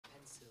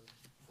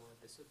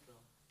sutra,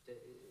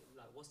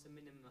 like what's the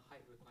minimum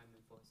height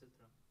requirement for a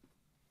sutra?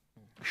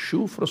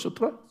 Shoe for a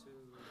sutra?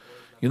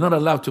 You're not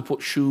allowed to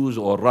put shoes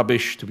or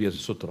rubbish to be a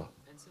sutra.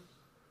 Pencil?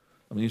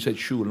 I mean, you said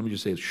shoe, let me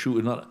just say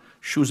shoe.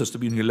 Shoes has to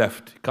be in your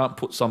left. You can't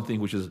put something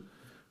which is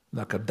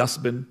like a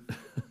dustbin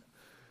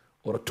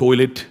or a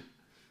toilet,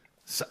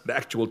 the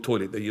actual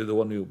toilet. You're the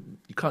one you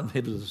can't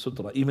hit it as a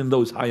sutra, even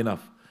though it's high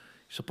enough.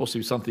 It's supposed to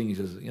be something,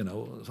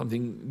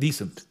 something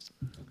decent.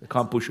 They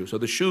can't push you. So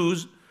the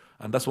shoes,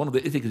 and that's one of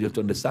the ethics you have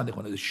to understand.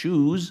 The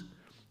shoes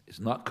is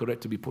not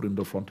correct to be put in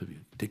the front of you.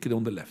 Take it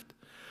on the left.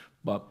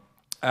 But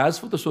as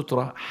for the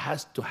sutra,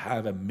 has to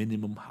have a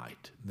minimum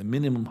height. The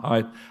minimum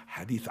height,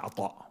 hadith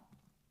Ata.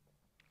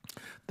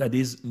 That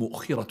is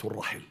mu'khiratul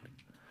rahil.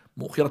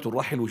 Mu'khiratul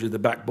rahil, which is the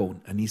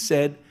backbone. And he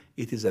said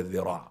it is a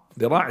dhira'.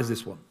 Dhira' is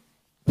this one.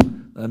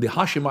 And the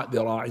Hashemite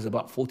dhira' is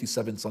about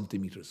 47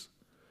 centimeters.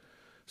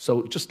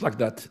 So just like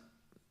that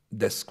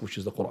desk, which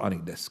is the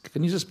Quranic desk.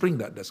 Can you just bring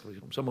that desk?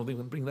 Some of them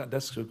can bring that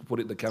desk so you can put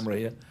it in the camera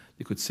here.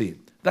 You could see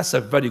it. That's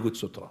a very good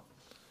sutra.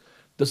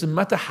 Doesn't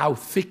matter how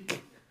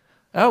thick.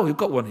 Oh, you've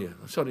got one here.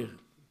 Sorry.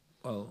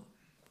 Well,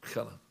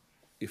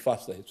 you're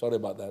faster. Sorry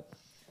about that.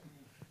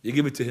 You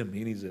give it to him.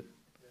 He needs it.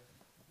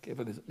 Okay,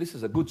 but this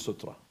is a good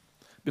sutra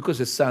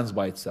because it stands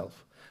by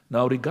itself.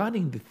 Now,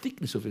 regarding the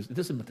thickness of it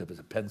doesn't matter if it's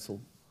a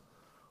pencil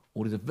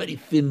or it's a very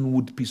thin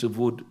wood piece of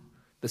wood,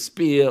 the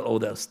spear or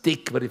the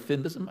stick, very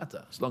thin, doesn't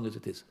matter as long as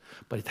it is.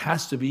 But it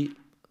has to be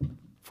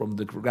from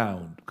the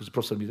ground because the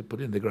Prophet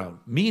put it in the ground.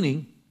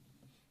 Meaning,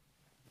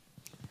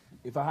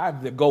 if I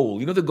had the goal,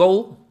 you know the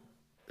goal?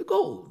 The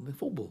goal, the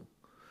football.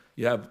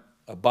 You have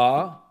a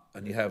bar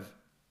and you have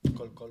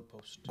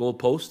goal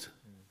post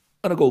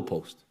and a goal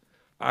post.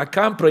 I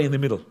can't pray in the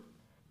middle.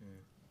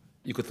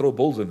 You could throw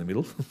balls in the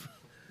middle,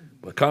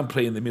 but I can't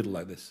pray in the middle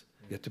like this.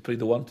 You have to pray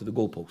the one to the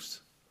goal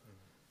post,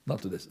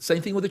 not to this.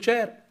 Same thing with the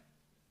chair,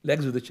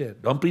 legs of the chair.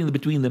 Don't pray in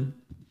between them.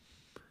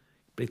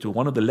 Pray to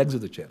one of the legs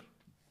of the chair.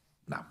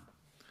 Now,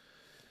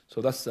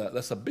 so that's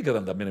a bigger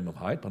than the minimum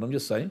height, but I'm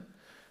just saying,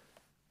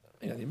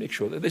 you make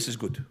sure that this is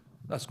good.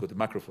 That's good. The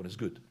microphone is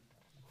good.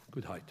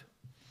 Good height.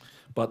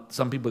 But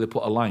some people, they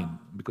put a line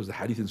because the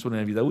hadith in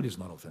Sunan Abi Dawud is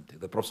not authentic.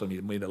 The Prophet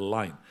made a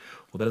line.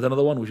 Well, there's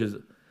another one which is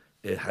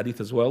a hadith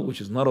as well, which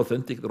is not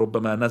authentic.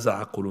 رُبَّمَا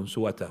نَزَعَ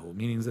قُلُنْسُوَتَهُ,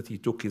 meaning that he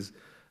took his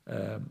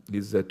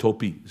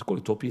topi. It's called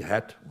a topi,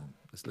 hat.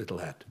 This little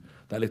hat.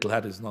 That little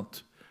hat is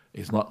not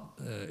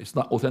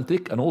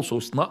authentic, and also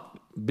it's not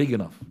big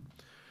enough.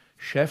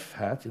 Chef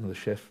hat, the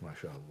chef,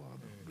 mashallah,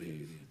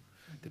 really.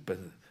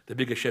 The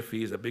bigger chef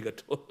he is, the bigger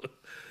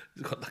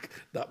he's got like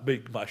that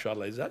big,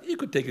 mashallah. You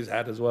could take his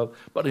hat as well.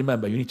 But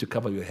remember, you need to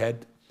cover your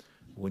head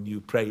when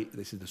you pray.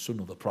 This is the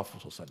sunnah of the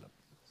Prophet ﷺ.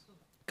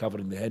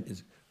 Covering the head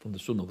is from the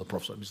sunnah of the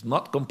Prophet ﷺ. It's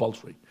not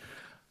compulsory.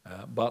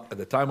 But at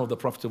the time of the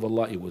Prophet of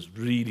Allah, it was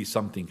really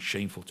something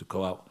shameful to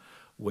go out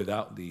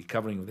without the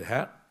covering of the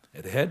hat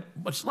at the head.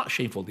 But it's not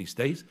shameful these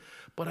days.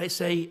 But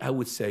I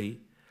would say,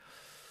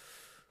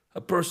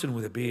 a person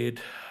with a beard,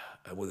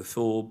 with a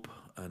thobe,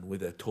 and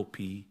with a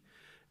topi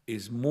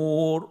is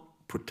more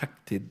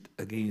protected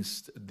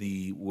against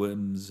the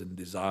whims and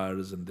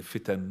desires and the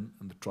fitan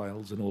and the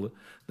trials and all that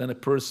than a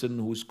person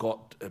who's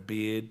got a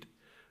beard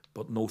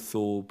but no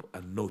thobe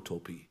and no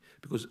topi.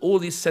 Because all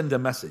these send a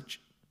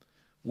message.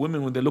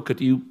 Women, when they look at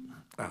you,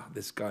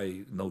 this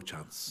guy, no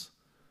chance.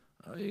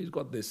 He's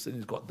got this and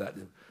he's got that.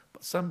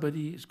 But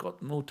somebody who's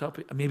got no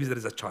topi, maybe there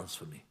is a chance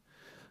for me.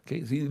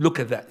 Okay, so look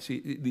at that. See,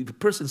 the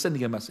person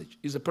sending a message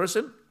is a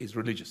person is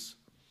religious.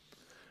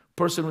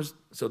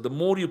 So the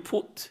more you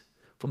put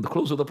from the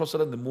clothes of the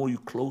Prophet, the more you're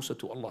closer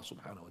to Allah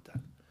subhanahu wa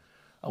ta'ala.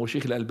 Our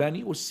Sheikh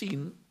Al-Albani was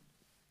seen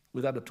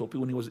without a topi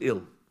when he was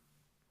ill.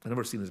 I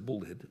never seen his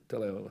bald head.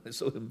 I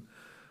saw him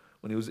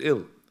when he was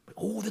ill. But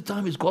all the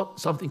time he's got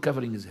something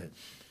covering his head.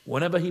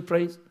 Whenever he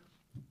prays.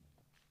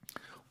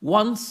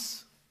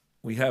 Once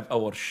we have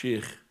our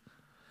Sheikh,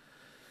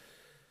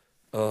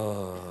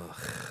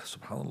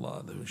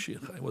 subhanallah, the Sheikh,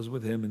 I was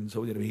with him in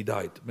Saudi Arabia, he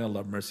died. May Allah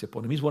have mercy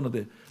upon him. He's one of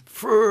the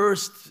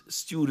first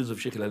students of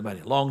Sheikh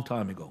Al-Albani, a long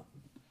time ago.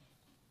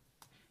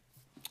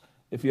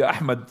 If you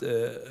Ahmad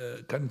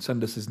can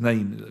send us his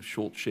name, a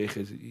short Sheikh,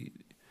 he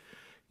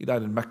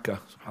died in Mecca,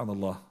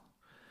 subhanallah.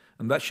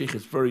 And that Sheikh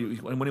is very,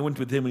 when he went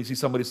with him and he sees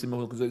somebody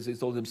similar, because he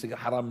told him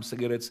haram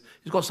cigarettes,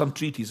 he's got some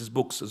treatises,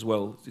 books as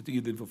well, to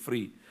give them for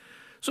free.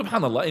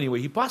 Subhanallah, anyway,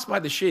 he passed by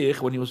the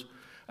Sheikh when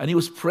he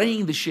was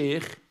praying the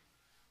Sheikh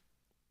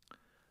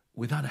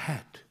without a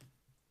hat.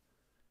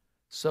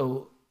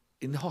 So,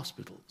 in the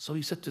hospital. So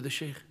he said to the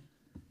Sheikh,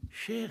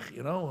 Sheikh,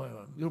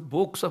 your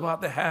books about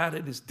the hat,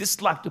 it is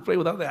dislike to pray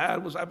without the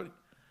hat, what's happening?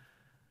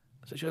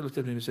 So Sheikh looked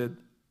at him and he said,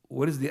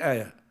 what is the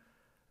ayah?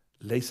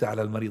 لَيْسَ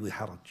عَلَى الْمَرِيضِ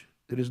حَرَجٍ.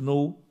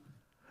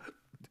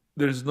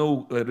 There is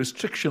no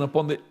restriction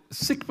upon the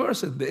sick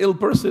person, the ill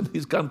person.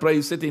 He can't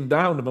pray sitting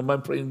down, but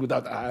I'm praying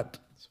without a hat.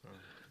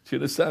 Do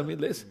you understand me?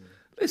 لَيْسَ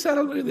عَلَى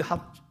الْمَرِيضِ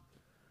حَرَجٍ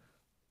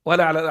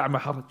وَلَا عَلَى الْأَعْمَى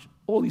حَرَجٍ.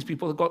 All these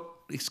people have got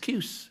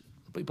excuse,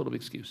 people of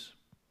excuse.